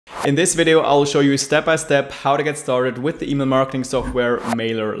In this video, I'll show you step by step how to get started with the email marketing software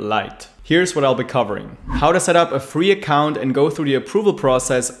MailerLite. Here's what I'll be covering. How to set up a free account and go through the approval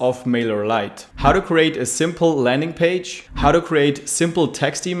process of MailerLite. How to create a simple landing page. How to create simple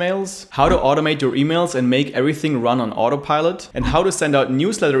text emails. How to automate your emails and make everything run on autopilot. And how to send out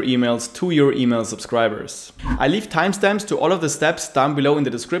newsletter emails to your email subscribers. I leave timestamps to all of the steps down below in the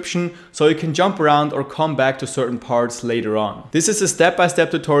description so you can jump around or come back to certain parts later on. This is a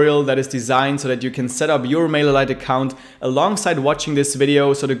step-by-step tutorial that is designed so that you can set up your MailerLite account alongside watching this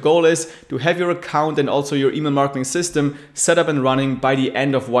video. So the goal is to have your account and also your email marketing system set up and running by the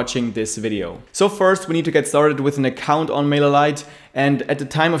end of watching this video. So first we need to get started with an account on MailerLite, and at the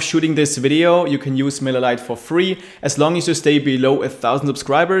time of shooting this video you can use MailerLite for free as long as you stay below 1,000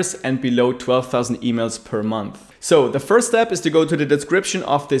 subscribers and below 12,000 emails per month. So the first step is to go to the description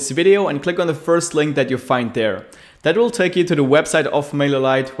of this video and click on the first link that you find there. That will take you to the website of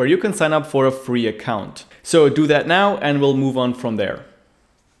MailerLite where you can sign up for a free account. So do that now and we'll move on from there.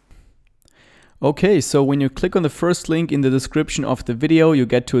 Okay, so when you click on the first link in the description of the video, you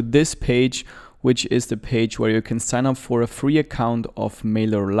get to this page, which is the page where you can sign up for a free account of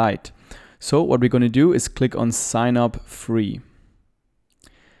MailerLite. So what we're going to do is click on sign up free.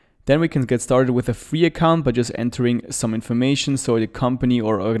 Then we can get started with a free account by just entering some information. So the company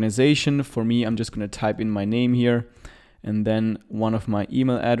or organization. For me, I'm just going to type in my name here and then one of my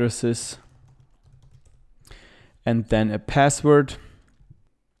email addresses and then a password.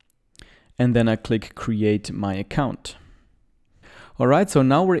 And then I click create my account. All right, so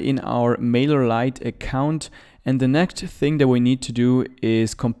now we're in our MailerLite account. And the next thing that we need to do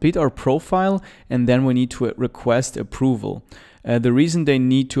is complete our profile, and then we need to request approval. The reason they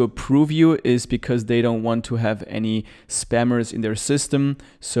need to approve you is because they don't want to have any spammers in their system.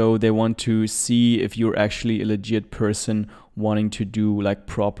 So they want to see if you're actually a legit person wanting to do like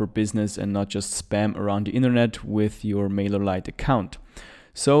proper business and not just spam around the internet with your MailerLite account.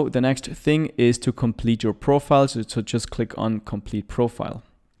 So the next thing is to complete your profile. So just click on complete profile.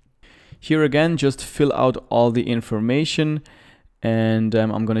 Here again, just fill out all the information, and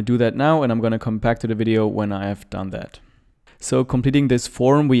I'm going to do that now, and I'm going to come back to the video when I have done that. So completing this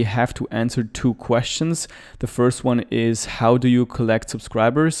form, we have to answer two questions. The first one is, how do you collect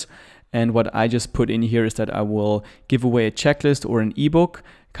subscribers? And what I just put in here is that I will give away a checklist or an ebook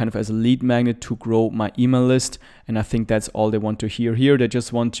kind of as a lead magnet to grow my email list. And I think that's all they want to hear here. They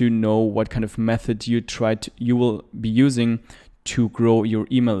just want to know what kind of method you will be using to grow your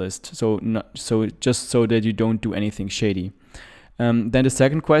email list. So just so that you don't do anything shady. Then the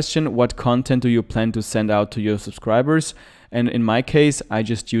second question, what content do you plan to send out to your subscribers? And in my case, I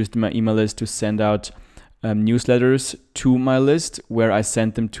just used my email list to send out newsletters to my list where I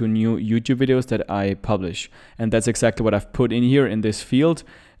send them to new YouTube videos that I publish. And that's exactly what I've put in here in this field.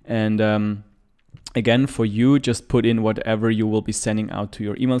 And again, for you, just put in whatever you will be sending out to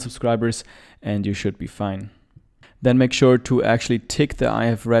your email subscribers and you should be fine. Then make sure to actually tick the I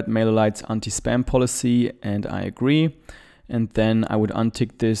have read MailerLite's anti-spam policy and I agree. And then I would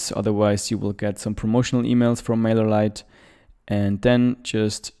untick this, otherwise you will get some promotional emails from MailerLite. And then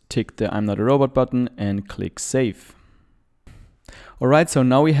just tick the I'm not a robot button and click save. All right, so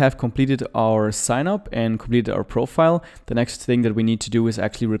now we have completed our sign up and completed our profile. The next thing that we need to do is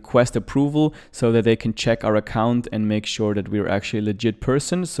actually request approval so that they can check our account and make sure that we're actually a legit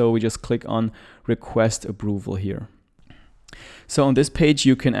person. So we just click on request approval here. So on this page,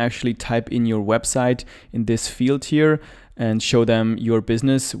 you can actually type in your website in this field here and show them your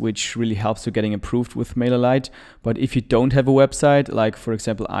business, which really helps you getting approved with MailerLite. But if you don't have a website, like for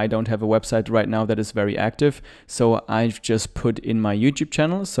example, I don't have a website right now that is very active, so I've just put in my YouTube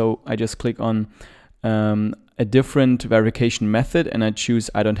channel. So I just click on a different verification method and I choose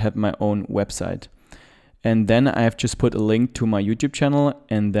I don't have my own website. And then I have just put a link to my YouTube channel,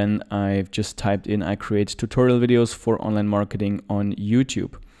 and then I've just typed in I create tutorial videos for online marketing on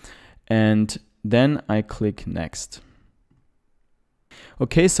YouTube. And then I click next.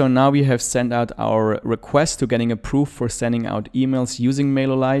 Okay, so now we have sent out our request to getting approved for sending out emails using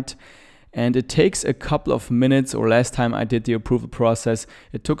MailerLite. And it takes a couple of minutes, or last time I did the approval process,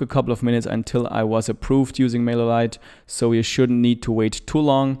 it took a couple of minutes until I was approved using MailerLite. So you shouldn't need to wait too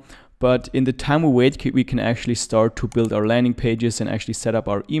long. But in the time we wait, we can actually start to build our landing pages and actually set up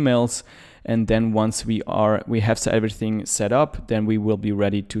our emails. And then once we have everything set up, then we will be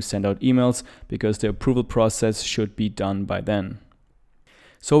ready to send out emails because the approval process should be done by then.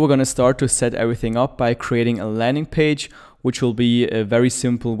 So we're going to start to set everything up by creating a landing page, which will be a very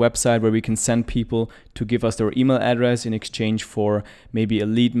simple website where we can send people to give us their email address in exchange for maybe a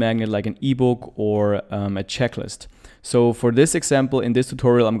lead magnet like an ebook or a checklist. So for this example, in this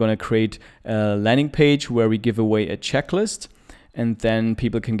tutorial, I'm going to create a landing page where we give away a checklist, and then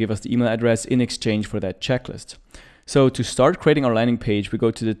people can give us the email address in exchange for that checklist. So to start creating our landing page, we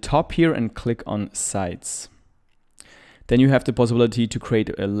go to the top here and click on Sites. Then you have the possibility to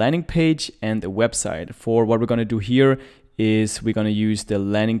create a landing page and a website. For what we're going to do here is we're going to use the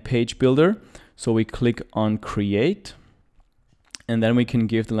landing page builder. So we click on Create, and then we can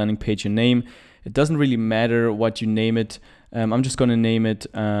give the landing page a name. It doesn't really matter what you name it. I'm just going to name it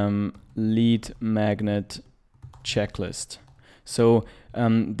Lead Magnet Checklist. So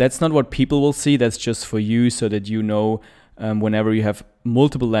that's not what people will see. That's just for you so that you know whenever you have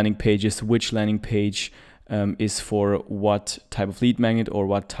multiple landing pages, which landing page is for what type of lead magnet or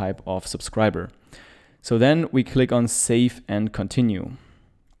what type of subscriber. So then we click on Save and Continue.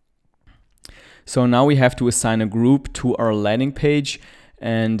 So now we have to assign a group to our landing page,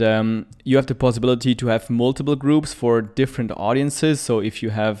 and you have the possibility to have multiple groups for different audiences. So if you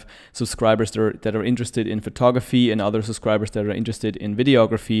have subscribers that are interested in photography and other subscribers that are interested in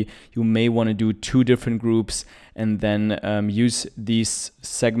videography, you may want to do 2 different groups and then use these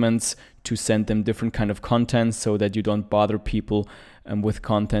segments to send them different kind of content so that you don't bother people with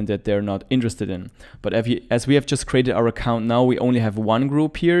content that they're not interested in. But as we have just created our account now, we only have 1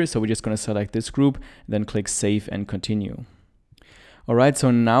 group here. So we're just going to select this group, then click Save and Continue. All right, so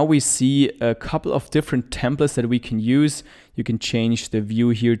now we see a couple of different templates that we can use. You can change the view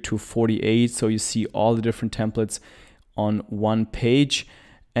here to 48, so you see all the different templates on one page.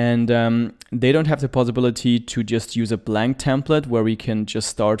 And they don't have the possibility to just use a blank template where we can just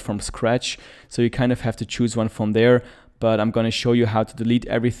start from scratch. So you kind of have to choose one from there. But I'm going to show you how to delete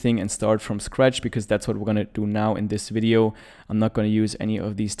everything and start from scratch, because that's what we're going to do now in this video. I'm not going to use any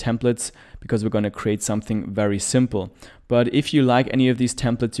of these templates because we're going to create something very simple. But if you like any of these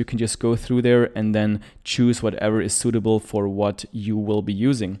templates, you can just go through there and then choose whatever is suitable for what you will be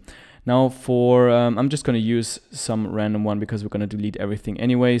using. Now for, I'm just going to use some random one because we're going to delete everything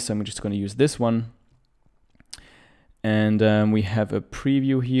anyway. So I'm just going to use this one. And we have a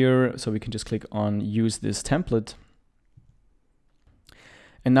preview here, so we can just click on Use this template.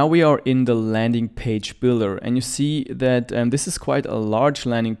 And now we are in the landing page builder, and you see that this is quite a large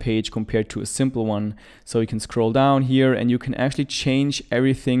landing page compared to a simple one. So you can scroll down here and you can actually change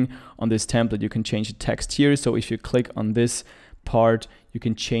everything on this template. You can change the text here. So if you click on this part, you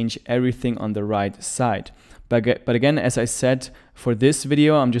can change everything on the right side. But again, as I said, for this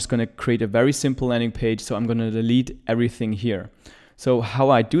video, I'm just going to create a very simple landing page. So I'm going to delete everything here. So how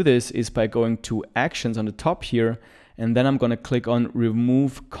I do this is by going to Actions on the top here, and then I'm going to click on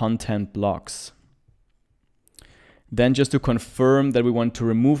Remove Content Blocks. Then just to confirm that we want to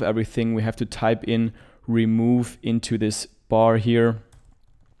remove everything, we have to type in remove into this bar here,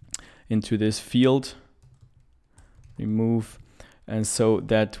 into this field, remove, and so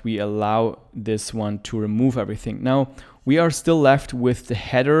that we allow this one to remove everything. Now we are still left with the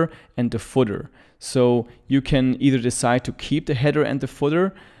header and the footer. So you can either decide to keep the header and the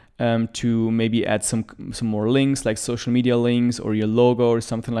footer, to maybe add some more links like social media links or your logo or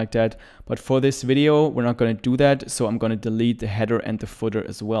something like that. But for this video, we're not going to do that. So I'm going to delete the header and the footer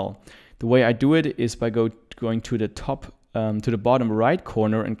as well. The way I do it is by going to the top, to the bottom right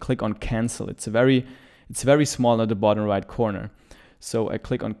corner and click on Cancel. It's very small at the bottom right corner. So I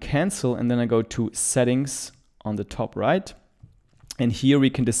click on Cancel and then I go to Settings on the top right. And here we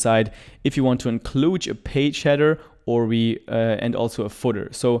can decide if you want to include a page header or and also a footer.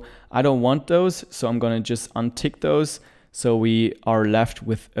 So I don't want those, so I'm going to just untick those. So we are left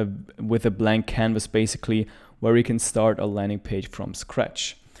with a blank canvas basically, where we can start a landing page from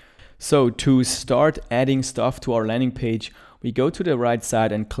scratch. So to start adding stuff to our landing page, we go to the right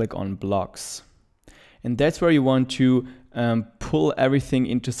side and click on Blocks. And that's where you want to pull everything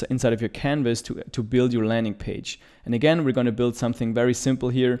inside of your canvas to build your landing page. And again, we're going to build something very simple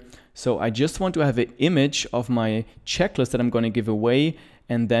here. So I just want to have an image of my checklist that I'm going to give away,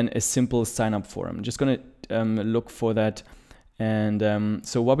 and then a simple sign up form. I'm just going to look for that. And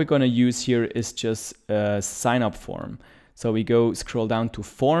so what we're going to use here is just a sign up form. So we scroll down to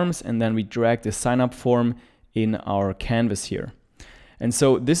Forms, and then we drag the sign up form in our canvas here. And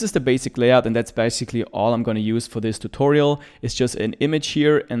so this is the basic layout, and that's basically all I'm going to use for this tutorial. It's just an image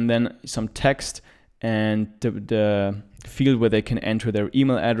here and then some text and the field where they can enter their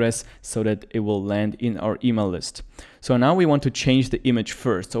email address so that it will land in our email list. So now we want to change the image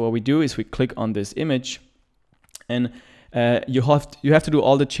first. So what we do is we click on this image, and you have to do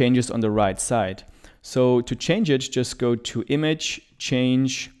all the changes on the right side. So to change it, just go to Image,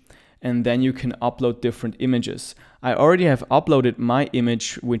 Change, and then you can upload different images. I already have uploaded my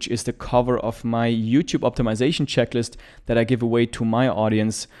image, which is the cover of my YouTube optimization checklist that I give away to my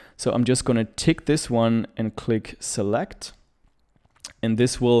audience. So I'm just going to tick this one and click select. And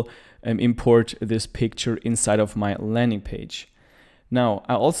this will import this picture inside of my landing page. Now,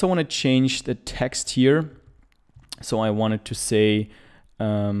 I also want to change the text here. So I wanted to say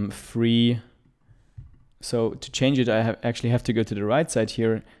free. So to change it, I actually have to go to the right side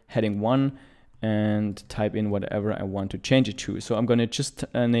here, heading 1, and type in whatever I want to change it to. So I'm going to just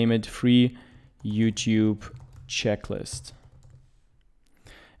name it free YouTube checklist.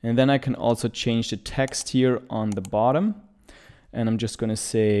 And then I can also change the text here on the bottom. And I'm just going to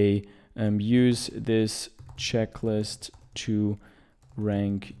say, use this checklist to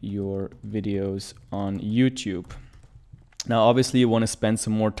rank your videos on YouTube. Now, obviously, you want to spend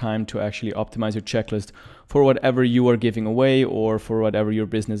some more time to actually optimize your checklist for whatever you are giving away or for whatever your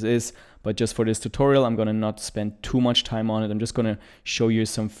business is. But just for this tutorial, I'm going to not spend too much time on it. I'm just going to show you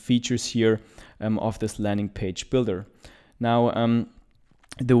some features here of this landing page builder. Now,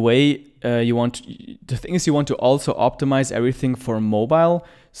 the way the thing is you want to also optimize everything for mobile.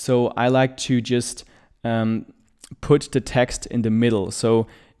 So I like to just put the text in the middle. So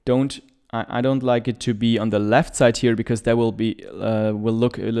I don't like it to be on the left side here, because that will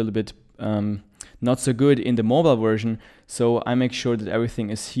look a little bit not so good in the mobile version. So I make sure that everything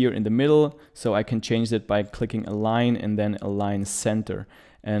is here in the middle, so I can change it by clicking align and then align center.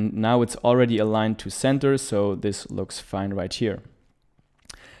 And now it's already aligned to center, so this looks fine right here.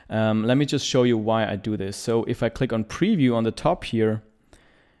 Let me just show you why I do this. So if I click on preview on the top here,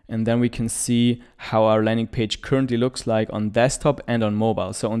 and then we can see how our landing page currently looks like on desktop and on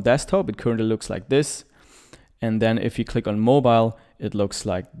mobile. So on desktop, it currently looks like this. And then if you click on mobile, it looks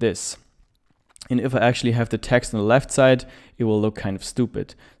like this. And if I actually have the text on the left side, it will look kind of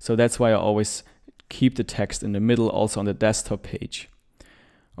stupid. So that's why I always keep the text in the middle, also on the desktop page.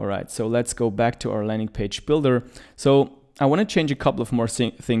 All right, so let's go back to our landing page builder. So I want to change a couple of more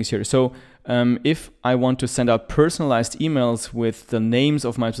things here. So if I want to send out personalized emails with the names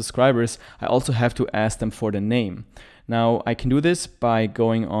of my subscribers, I also have to ask them for the name. Now, I can do this by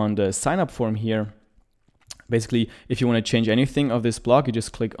going on the sign up form here. Basically, if you want to change anything of this block, you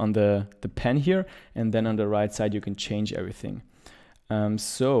just click on the pen here, and then on the right side, you can change everything.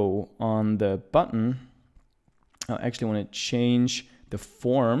 So on the button, I actually want to change the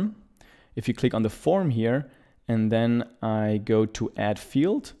form. If you click on the form here, and then I go to add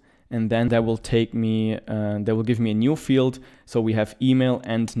field, and then that will take me, that will give me a new field. So we have email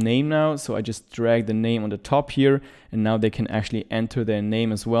and name now. So I just drag the name on the top here, and now they can actually enter their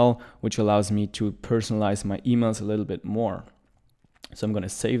name as well, which allows me to personalize my emails a little bit more. So I'm going to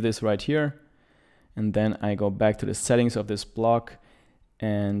save this right here, and then I go back to the settings of this block.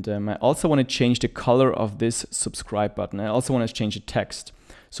 And I also want to change the color of this subscribe button. I also want to change the text.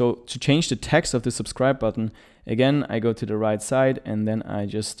 So to change the text of the subscribe button, again, I go to the right side, and then I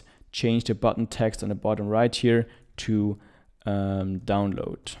just change the button text on the bottom right here to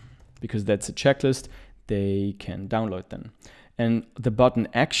download, because that's a checklist. They can download then. And the button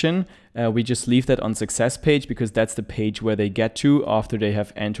action, we just leave that on success page, because that's the page where they get to after they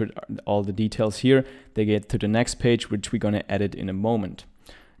have entered all the details here. They get to the next page, which we're going to edit in a moment.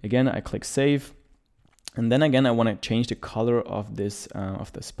 Again, I click save. And then again, I want to change the color of this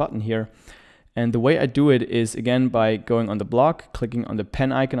button here. And the way I do it is, again, by going on the block, clicking on the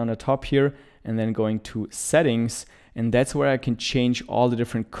pen icon on the top here, and then going to settings. And that's where I can change all the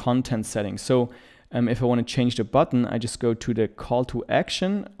different content settings. So if I want to change the button, I just go to the call to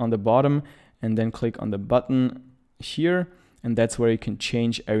action on the bottom, and then click on the button here. And that's where you can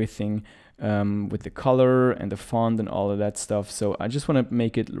change everything with the color and the font and all of that stuff. So I just want to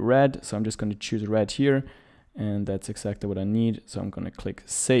make it red. So I'm just going to choose red here. And that's exactly what I need. So I'm going to click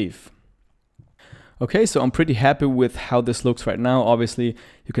save. Okay, so I'm pretty happy with how this looks right now. Obviously,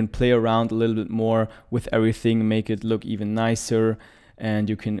 you can play around a little bit more with everything, make it look even nicer. And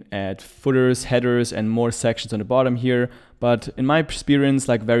you can add footers, headers, and more sections on the bottom here. But in my experience,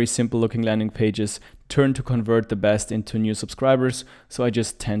 like very simple looking landing pages turn to convert the best into new subscribers. So I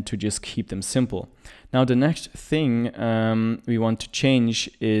just tend to just keep them simple. Now, the next thing we want to change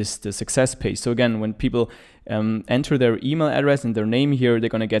is the success page. So again, when people enter their email address and their name here, they're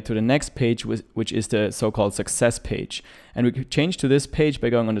going to get to the next page, which is the so-called success page. And we could change to this page by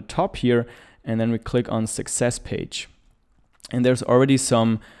going on the top here, and then we click on success page. And there's already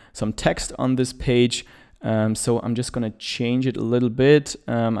some text on this page. So I'm just going to change it a little bit.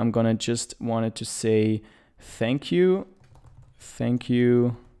 I'm going to just want it to say, thank you. Thank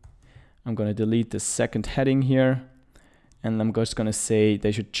you. I'm going to delete the second heading here. And I'm just going to say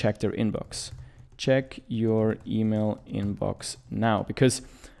they should check their inbox. check your email inbox now, because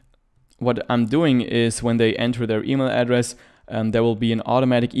what I'm doing is when they enter their email address, there will be an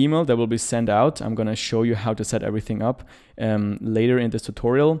automatic email that will be sent out. I'm going to show you how to set everything up later in this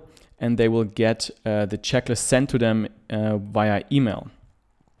tutorial, and they will get the checklist sent to them via email.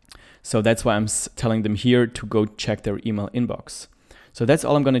 So that's why I'm telling them here to go check their email inbox. So that's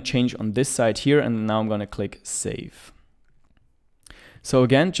all I'm going to change on this side here, and now I'm going to click Save. So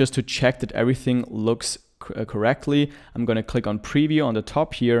again, just to check that everything looks correctly, I'm going to click on Preview on the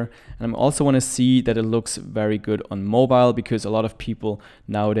top here, and I also want to see that it looks very good on mobile, because a lot of people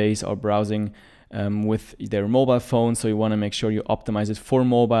nowadays are browsing with their mobile phone, so you want to make sure you optimize it for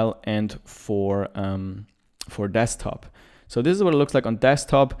mobile and for desktop. So this is what it looks like on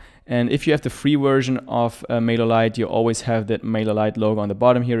desktop, and if you have the free version of MailerLite, you always have that MailerLite logo on the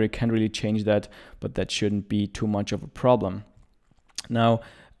bottom here. You can't really change that, but that shouldn't be too much of a problem. Now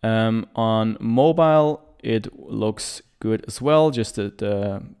on mobile it looks good as well, just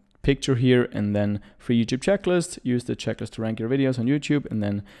the picture here, and then free YouTube checklist. Use the checklist to rank your videos on YouTube, and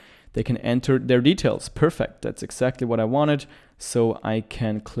then they can enter their details. Perfect, that's exactly what I wanted. So I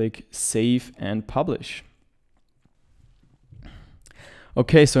can click Save and Publish.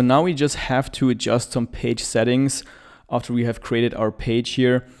 Okay, so now we just have to adjust some page settings after we have created our page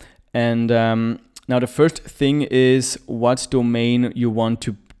here. And now the first thing is what domain you want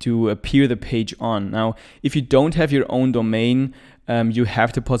to appear the page on. Now, if you don't have your own domain, you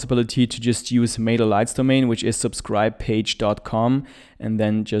have the possibility to just use MailerLite's domain, which is subscribepage.com, and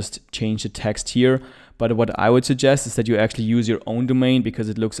then just change the text here. But what I would suggest is that you actually use your own domain, because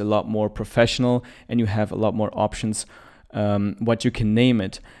it looks a lot more professional and you have a lot more options what you can name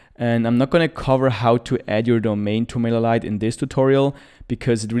it. And I'm not going to cover how to add your domain to MailerLite in this tutorial,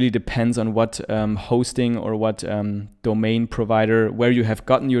 because it really depends on what hosting or what domain provider, where you have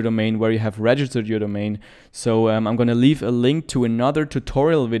gotten your domain, where you have registered your domain. So I'm going to leave a link to another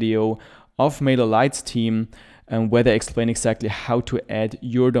tutorial video of MailerLite's team where they explain exactly how to add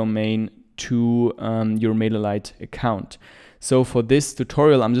your domain to your MailerLite account. So for this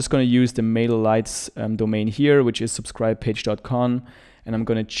tutorial, I'm just going to use the MailerLite's domain here, which is subscribepage.com. And I'm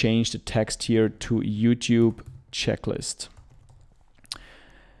going to change the text here to YouTube checklist.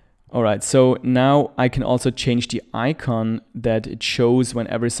 All right, so now I can also change the icon that it shows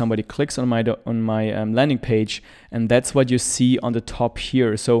whenever somebody clicks on my landing page, and that's what you see on the top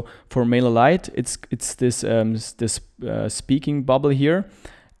here. So for MailerLite, it's this speaking bubble here,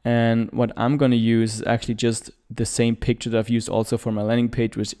 and what I'm going to use is actually just the same picture that I've used also for my landing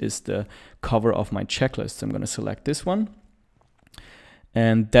page, which is the cover of my checklist. So I'm going to select this one.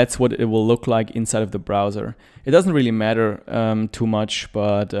 And that's what it will look like inside of the browser. It doesn't really matter too much,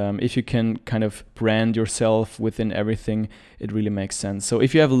 but if you can kind of brand yourself within everything, it really makes sense. So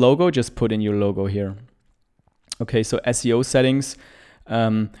if you have a logo, just put in your logo here. Okay, so SEO settings,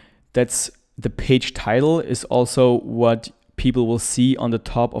 that's the page title is also what people will see on the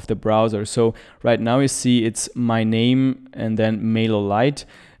top of the browser. So right now you see it's my name and then MailerLite,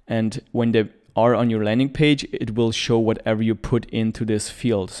 and when they are on your landing page, it will show whatever you put into this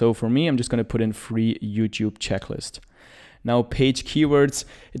field. So for me, I'm just going to put in free YouTube checklist. Now page keywords,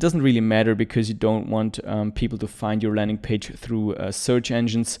 it doesn't really matter, because you don't want people to find your landing page through search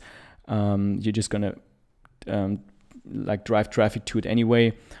engines. You're just going to like drive traffic to it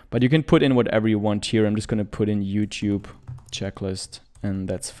anyway, but you can put in whatever you want here. I'm just going to put in YouTube checklist, and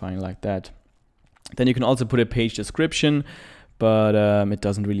that's fine like that. Then you can also put a page description, but it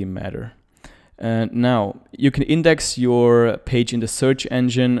doesn't really matter. Now you can index your page in the search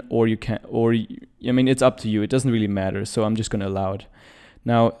engine, or you can, I mean, it's up to you. It doesn't really matter. So I'm just going to allow it.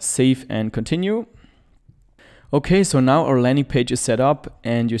 Now save and continue. Okay, so now our landing page is set up,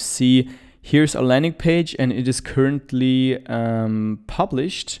 and you see here's our landing page, and it is currently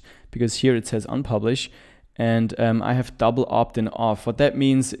published, because here it says unpublished, and I have double opt-in off. What that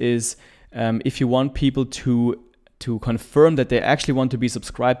means is if you want people to confirm that they actually want to be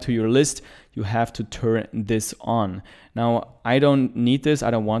subscribed to your list, you have to turn this on. Now, I don't need this, I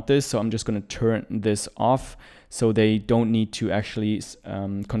don't want this, so I'm just going to turn this off, so they don't need to actually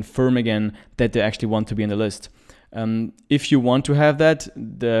confirm again that they actually want to be in the list. If you want to have that,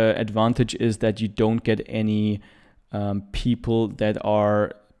 the advantage is that you don't get any people that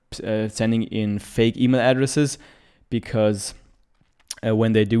are sending in fake email addresses, because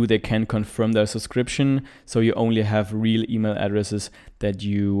when they do, they can confirm their subscription. So you only have real email addresses that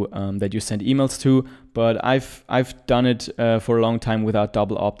you send emails to. But I've done it for a long time without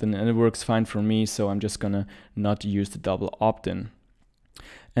double opt-in, and it works fine for me. So I'm just gonna not use the double opt-in.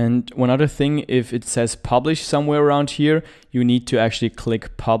 And one other thing, if it says publish somewhere around here, you need to actually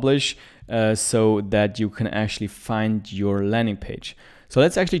click publish. so that you can actually find your landing page. So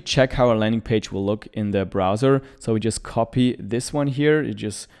let's actually check how our landing page will look in the browser. So we just copy this one here. You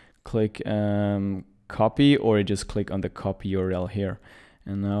just click copy, or you just click on the copy URL here.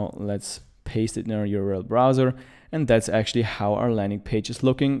 And now let's paste it in our URL browser. And that's actually how our landing page is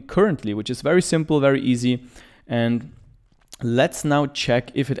looking currently, which is very simple, very easy. And let's now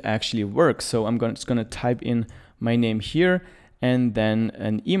check if it actually works. So I'm just gonna type in my name here and then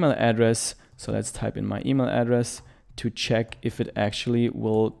an email address. So let's type in my email address to check if it actually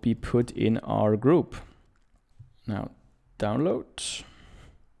will be put in our group. Now, download.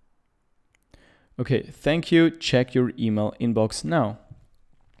 Okay, thank you. Check your email inbox now.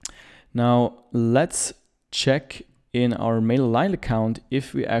 Now, let's check in our MailerLite account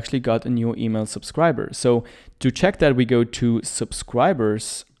if we actually got a new email subscriber. So to check that, we go to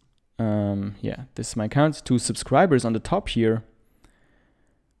subscribers. Yeah, this is my account. To subscribers on the top here.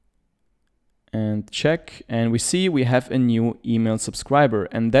 And check, and we see we have a new email subscriber,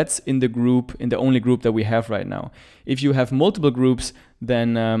 and that's in the group, in the only group that we have right now. If you have multiple groups,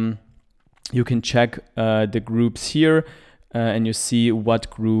 then you can check the groups here, and you see what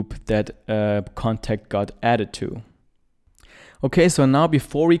group that contact got added to. Okay, so now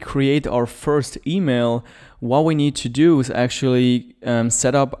before we create our first email, what we need to do is actually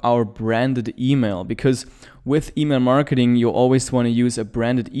set up our branded email, because with email marketing, you always want to use a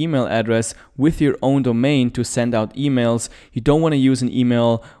branded email address with your own domain to send out emails. You don't want to use an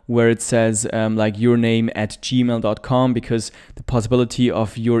email where it says like yourname@gmail.com, because the possibility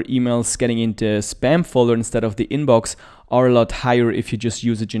of your emails getting into spam folder instead of the inbox are a lot higher if you just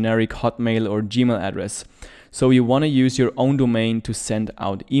use a generic Hotmail or Gmail address. So you want to use your own domain to send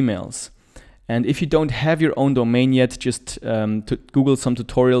out emails. And if you don't have your own domain yet, just to Google some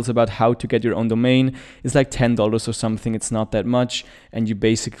tutorials about how to get your own domain. It's like $10 or something. It's not that much, and you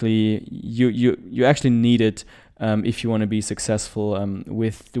basically you actually need it if you want to be successful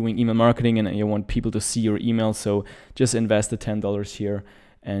with doing email marketing and you want people to see your email. So just invest the $10 here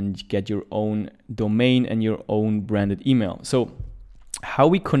and get your own domain and your own branded email. So how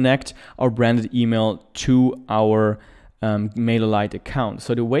we connect our branded email to our MailerLite account.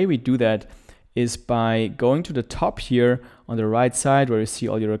 So the way we do that is by going to the top here on the right side where you see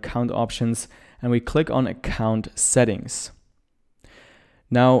all your account options, and we click on account settings.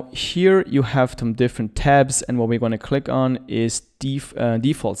 Now here you have some different tabs, and what we're going to click on is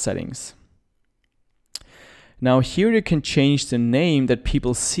default settings. Now here you can change the name that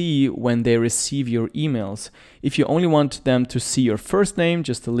people see when they receive your emails. If you only want them to see your first name,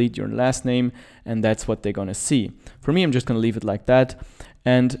 just delete your last name, and that's what they're going to see. For me, I'm just going to leave it like that.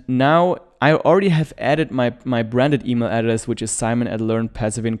 And now I already have added my branded email address, which is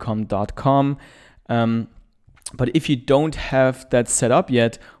simon@learnpassiveincome.com. But if you don't have that set up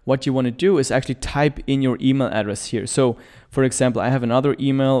yet, what you want to do is actually type in your email address here. So for example, I have another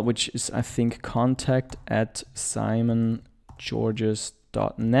email, which is, I think,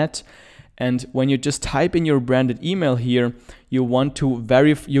 contact@simongeorges.net. And when you just type in your branded email here, you need to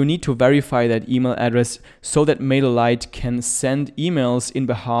verify that email address so that MailerLite can send emails in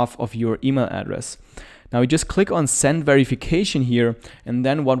behalf of your email address. Now you just click on send verification here, and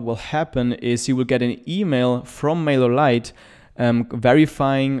then what will happen is you will get an email from MailerLite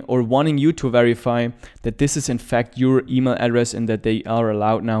verifying or wanting you to verify that this is in fact your email address and that they are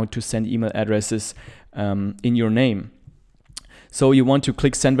allowed now to send email addresses in your name. So you want to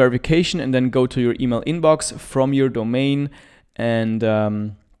click send verification and then go to your email inbox from your domain and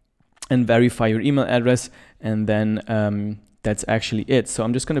verify your email address, and then that's actually it. So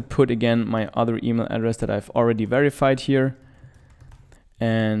I'm just going to put again my other email address that I've already verified here,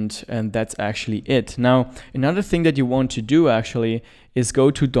 and that's actually it. Now another thing that you want to do actually is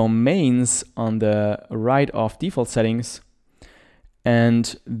go to domains on the right of default settings,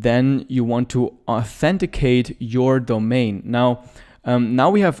 and then you want to authenticate your domain. Now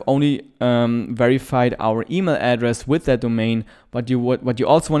we have only verified our email address with that domain, but what you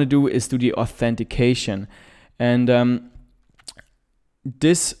also want to do is do the authentication, and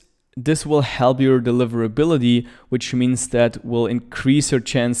this will help your deliverability, which means that will increase your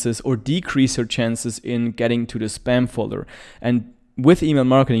chances or decrease your chances in getting to the spam folder. And with email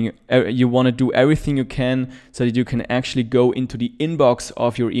marketing, you want to do everything you can so that you can actually go into the inbox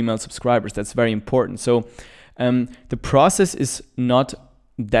of your email subscribers. That's very important. So the process is not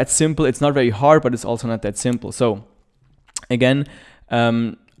that simple. It's not very hard, but it's also not that simple. So again,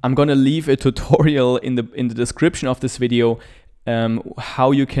 I'm going to leave a tutorial in the description of this video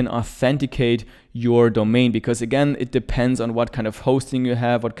how you can authenticate your domain, because again, it depends on what kind of hosting you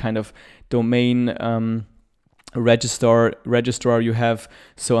have, what kind of domain registrar you have,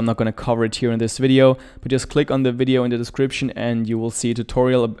 so I'm not going to cover it here in this video, but just click on the video in the description and you will see a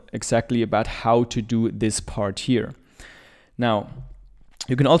tutorial exactly about how to do this part here. Now,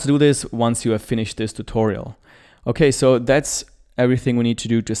 you can also do this once you have finished this tutorial. Okay, so that's everything we need to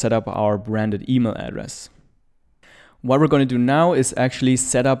do to set up our branded email address. What we're going to do now is actually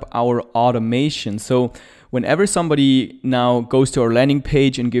set up our automation. So whenever somebody now goes to our landing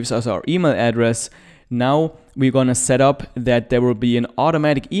page and gives us our email address, now we're going to set up that there will be an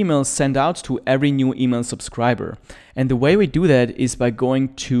automatic email sent out to every new email subscriber. And the way we do that is by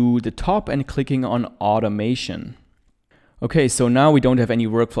going to the top and clicking on automation. Okay, so now we don't have any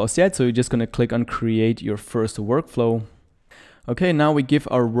workflows yet, so you're just going to click on create your first workflow. Okay, now we give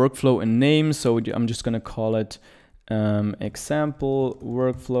our workflow a name, so I'm just going to call it example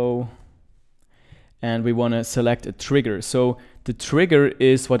workflow. And we want to select a trigger. So the trigger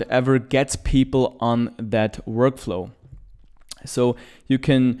is whatever gets people on that workflow. So you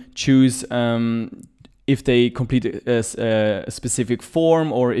can choose if they complete a specific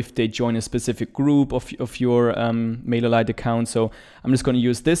form or if they join a specific group of your MailerLite account. So I'm just going to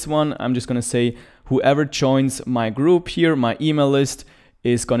use this one. I'm just going to say whoever joins my group here, my email list,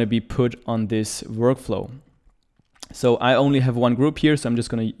 is going to be put on this workflow. So I only have one group here, so I'm just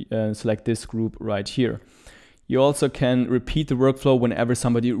going to select this group right here. You also can repeat the workflow whenever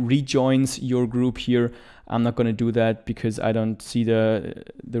somebody rejoins your group here. I'm not going to do that because I don't see the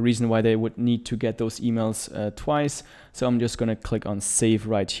reason why they would need to get those emails twice. So I'm just going to click on save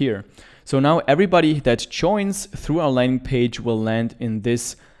right here. So now everybody that joins through our landing page will land in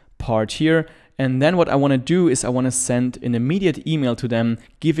this part here. And then what I want to do is I want to send an immediate email to them,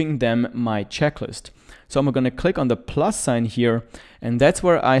 giving them my checklist. So I'm going to click on the plus sign here, and that's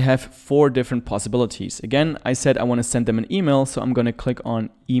where I have 4 different possibilities. Again, I said I want to send them an email, so I'm going to click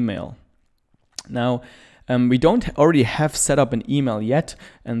on email. Now, we don't already have set up an email yet,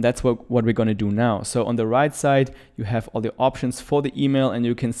 and that's what we're going to do now. So on the right side, you have all the options for the email, and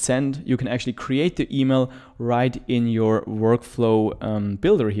you can actually create the email right in your workflow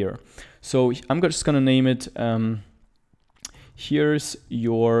builder here. So I'm just going to name it, here's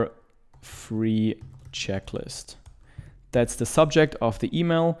your free checklist. That's the subject of the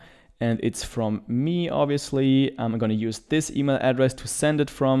email, and it's from me, obviously. I'm going to use this email address to send it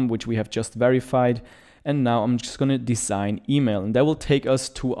from, which we have just verified. And now I'm just going to design email, and that will take us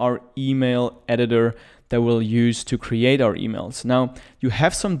to our email editor that we'll use to create our emails. Now, you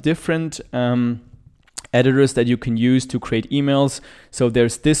have some different editors that you can use to create emails. So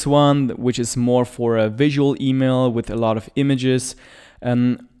there's this one, which is more for a visual email with a lot of images.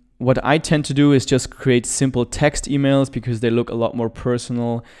 What I tend to do is just create simple text emails because they look a lot more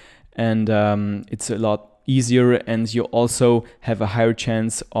personal, and it's a lot easier, and you also have a higher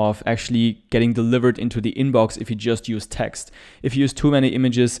chance of actually getting delivered into the inbox if you just use text. If you use too many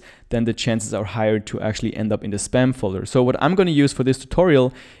images, then the chances are higher to actually end up in the spam folder. So what I'm going to use for this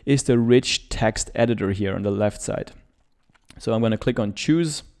tutorial is the rich text editor here on the left side. So I'm going to click on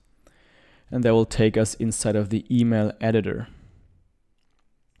choose, and that will take us inside of the email editor.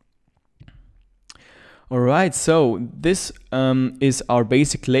 Alright, so this is our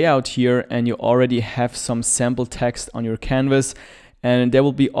basic layout here, and you already have some sample text on your canvas, and there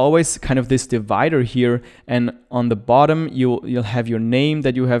will be always kind of this divider here, and on the bottom you'll have your name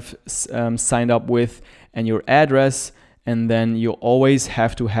that you have signed up with and your address, and then you always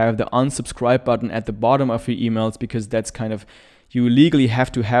have to have the unsubscribe button at the bottom of your emails, because that's kind of, you legally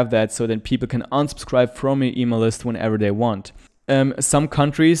have to have that so that people can unsubscribe from your email list whenever they want. Some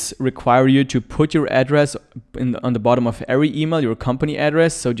countries require you to put your address on the bottom of every email, your company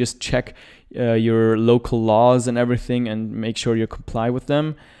address. So just check your local laws and everything and make sure you comply with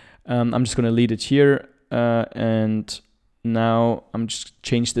them. I'm just going to leave it here. And now I'm just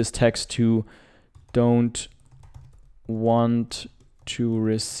change this text to don't want to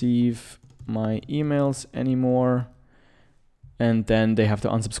receive my emails anymore. And then they have the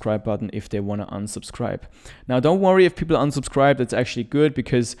unsubscribe button if they want to unsubscribe. Now, don't worry if people unsubscribe. That's actually good,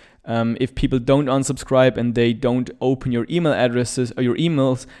 because if people don't unsubscribe and they don't open your email addresses or your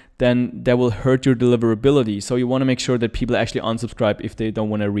emails, then that will hurt your deliverability. So you want to make sure that people actually unsubscribe if they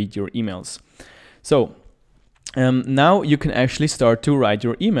don't want to read your emails. So now you can actually start to write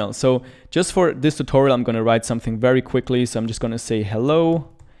your email. So just for this tutorial, I'm going to write something very quickly. So I'm just going to say hello.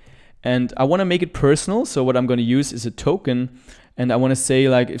 And I want to make it personal, so what I'm going to use is a token, and I want to say,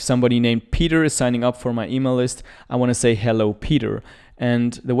 like, if somebody named Peter is signing up for my email list, I want to say hello Peter.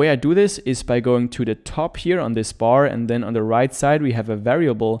 And the way I do this is by going to the top here on this bar, and then on the right side we have a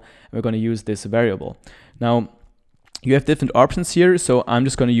variable, and we're going to use this variable. Now, you have different options here. So I'm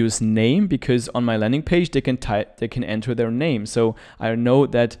just going to use name, because on my landing page they can enter their name. So I know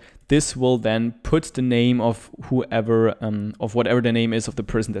that this will then put the name of whoever, of whatever the name is of the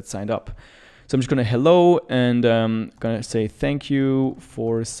person that signed up. So I'm just going to hello, and going to say thank you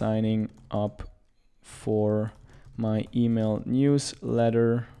for signing up for my email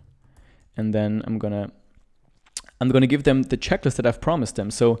newsletter, and then I'm gonna give them the checklist that I've promised them.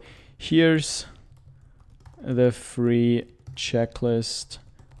 So here's the free checklist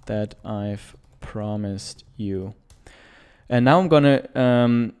that I've promised you. And now I'm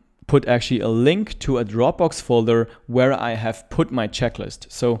gonna put actually a link to a Dropbox folder where I have put my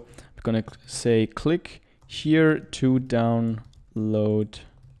checklist. So I'm gonna say click here to download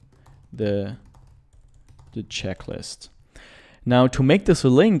the checklist. Now to make this a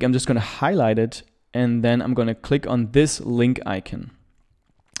link, I'm just gonna highlight it, and then I'm gonna click on this link icon.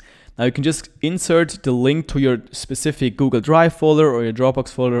 Now you can just insert the link to your specific Google Drive folder or your Dropbox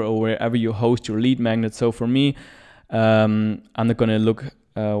folder or wherever you host your lead magnet. So for me, I'm not gonna look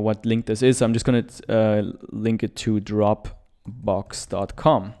what link this is. I'm just gonna link it to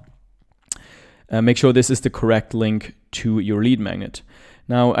dropbox.com. Make sure this is the correct link to your lead magnet.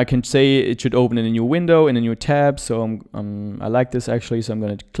 Now I can say it should open in a new window, in a new tab. So I like this actually. So I'm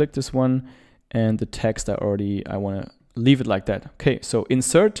gonna click this one, and the text I wanna leave it like that. Okay, so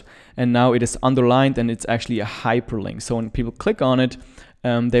insert, and now it is underlined and it's actually a hyperlink. So when people click on it,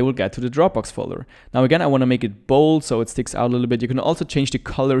 they will get to the Dropbox folder. Now again, I wanna make it bold so it sticks out a little bit. You can also change the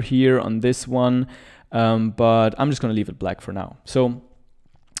color here on this one, but I'm just gonna leave it black for now. So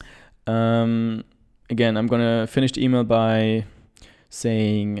again, I'm gonna finish the email by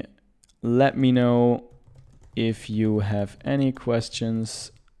saying, let me know if you have any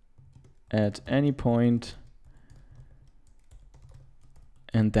questions at any point.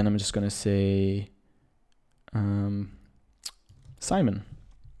 And then I'm just gonna say Simon,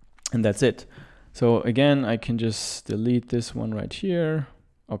 and that's it. So again, I can just delete this one right here.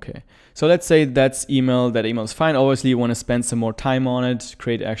 Okay, so let's say that email is fine. Obviously you wanna spend some more time on it,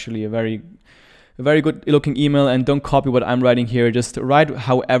 create actually a very good looking email, and don't copy what I'm writing here. Just write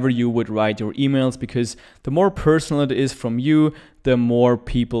however you would write your emails, because the more personal it is from you, the more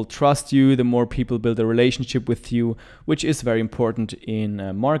people trust you, the more people build a relationship with you, which is very important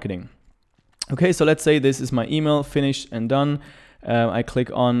in marketing. Okay, so let's say this is my email, finished and done. I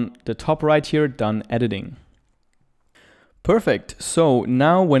click on the top right here, done editing. Perfect. So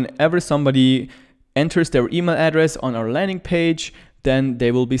now whenever somebody enters their email address on our landing page, then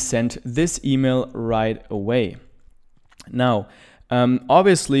they will be sent this email right away. Now,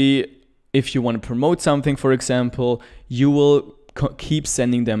 obviously, if you want to promote something, for example, you will keep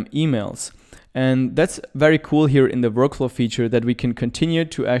sending them emails. And that's very cool here in the workflow feature, that we can continue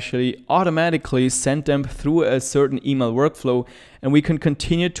to actually automatically send them through a certain email workflow, and we can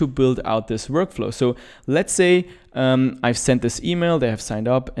continue to build out this workflow. So let's say I've sent this email, they have signed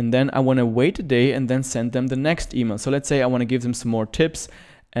up, and then I want to wait a day and then send them the next email. So let's say I want to give them some more tips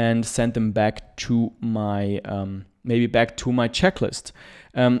and send them back to my, maybe back to my checklist.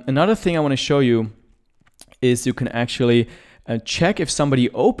 Another thing I want to show you is you can actually check if somebody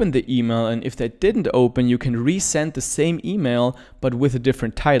opened the email, and if they didn't open, you can resend the same email but with a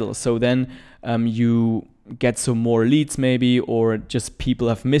different title. So then you get some more leads maybe, or just people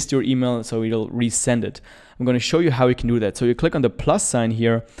have missed your email, so it'll resend it. I'm going to show you how you can do that. So you click on the plus sign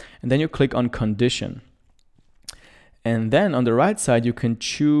here, and then you click on condition. And then on the right side you can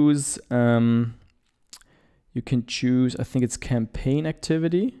choose I think it's campaign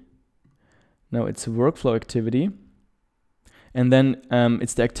activity. No, it's workflow activity. And then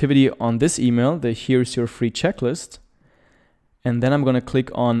it's the activity on this email, the here's your free checklist. And then I'm gonna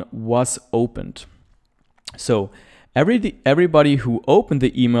click on was opened. So everybody who opened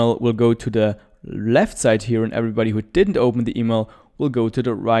the email will go to the left side here, and everybody who didn't open the email will go to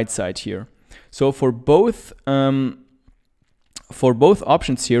the right side here. So for both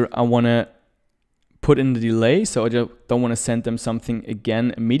options here, I wanna put in the delay. So I don't wanna send them something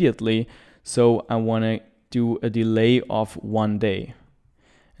again immediately. So I wanna do a delay of 1 day.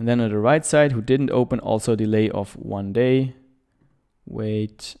 And then on the right side, who didn't open, also a delay of 1 day.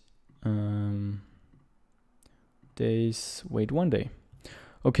 Wait, wait 1 day.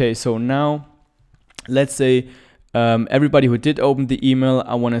 Okay, so now let's say everybody who did open the email,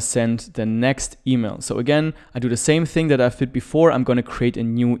 I want to send the next email. So again, I do the same thing that I've did before. I'm going to create a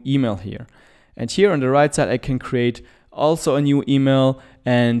new email here. And here on the right side, I can create also a new email,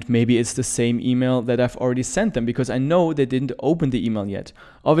 and maybe it's the same email that I've already sent them because I know they didn't open the email yet.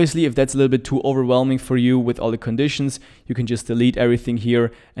 Obviously, if that's a little bit too overwhelming for you with all the conditions, you can just delete everything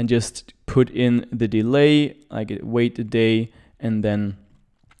here and just put in the delay, like wait a day, and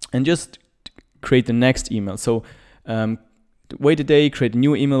just create the next email. So wait a day, create a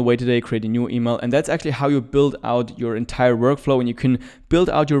new email, wait a day, create a new email. And that's actually how you build out your entire workflow, and you can build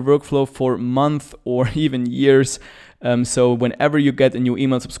out your workflow for months or even years. So whenever you get a new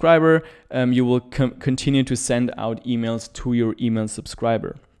email subscriber, you will continue to send out emails to your email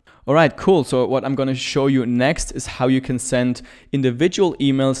subscriber. All right, cool. So what I'm going to show you next is how you can send individual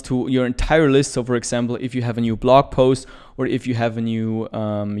emails to your entire list. So for example, if you have a new blog post or if you have a new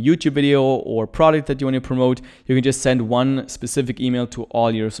YouTube video or product that you want to promote, you can just send one specific email to all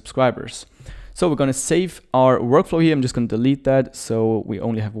your subscribers. So we're going to save our workflow here. I'm just going to delete that. So we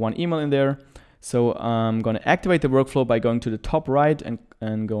only have one email in there. So I'm going to activate the workflow by going to the top right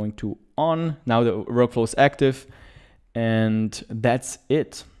and going to on. Now the workflow is active, and that's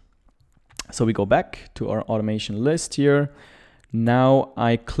it. So we go back to our automation list here. Now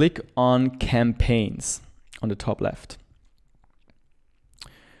I click on campaigns on the top left.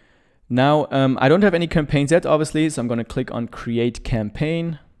 Now I don't have any campaigns yet, obviously, so I'm going to click on create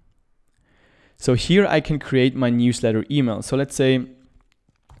campaign. So here I can create my newsletter email. So let's say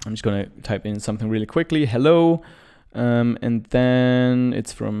I'm just going to type in something really quickly, hello, and then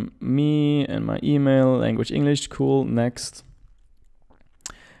it's from me and my email, language English, cool, next.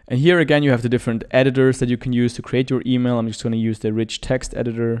 And here again, you have the different editors that you can use to create your email. I'm just going to use the rich text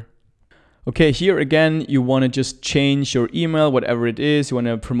editor. Okay, here again, you want to just change your email, whatever it is. You want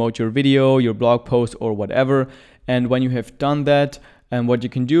to promote your video, your blog post, or whatever. And when you have done that, what you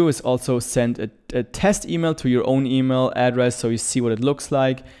can do is also send a test email to your own email address so you see what it looks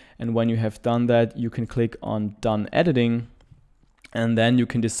like. And when you have done that, you can click on Done Editing. And then you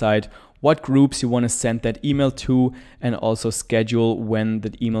can decide what groups you want to send that email to, and also schedule when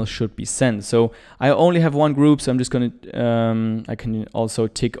that email should be sent. So I only have one group, so I'm just going to, I can also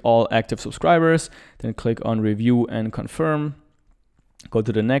tick all active subscribers, then click on review and confirm, go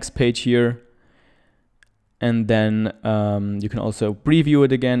to the next page here, and then you can also preview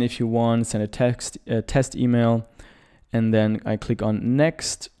it again if you want, send a test email, and then I click on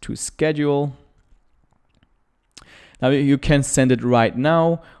next to schedule. Now you can send it right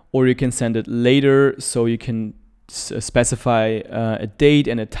now, or you can send it later, so you can specify a date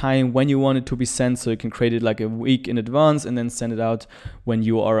and a time when you want it to be sent, so you can create it like a week in advance and then send it out when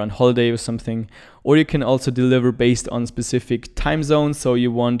you are on holiday or something. Or you can also deliver based on specific time zones, so you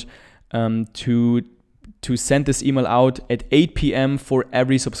want to send this email out at 8 p.m. for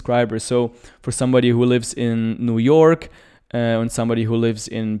every subscriber. So for somebody who lives in New York and somebody who lives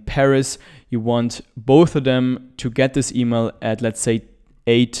in Paris, you want both of them to get this email at, let's say,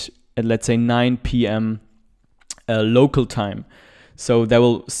 9 p.m. Local time. So they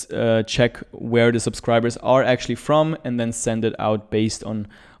will check where the subscribers are actually from and then send it out based on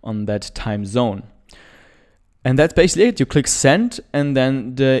that time zone. And that's basically it. You click send and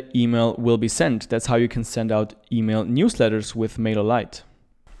then the email will be sent. That's how you can send out email newsletters with MailerLite.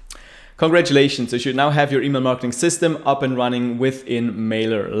 Congratulations, you should now have your email marketing system up and running within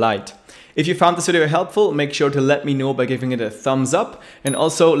MailerLite. If you found this video helpful, make sure to let me know by giving it a thumbs up, and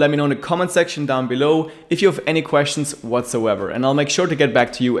also let me know in the comment section down below if you have any questions whatsoever, and I'll make sure to get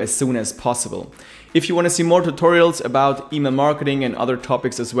back to you as soon as possible. If you want to see more tutorials about email marketing and other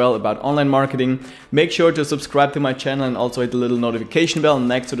topics as well about online marketing, make sure to subscribe to my channel and also hit the little notification bell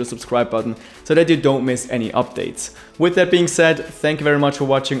next to the subscribe button so that you don't miss any updates. With that being said, thank you very much for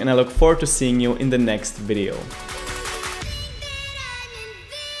watching, and I look forward to seeing you in the next video.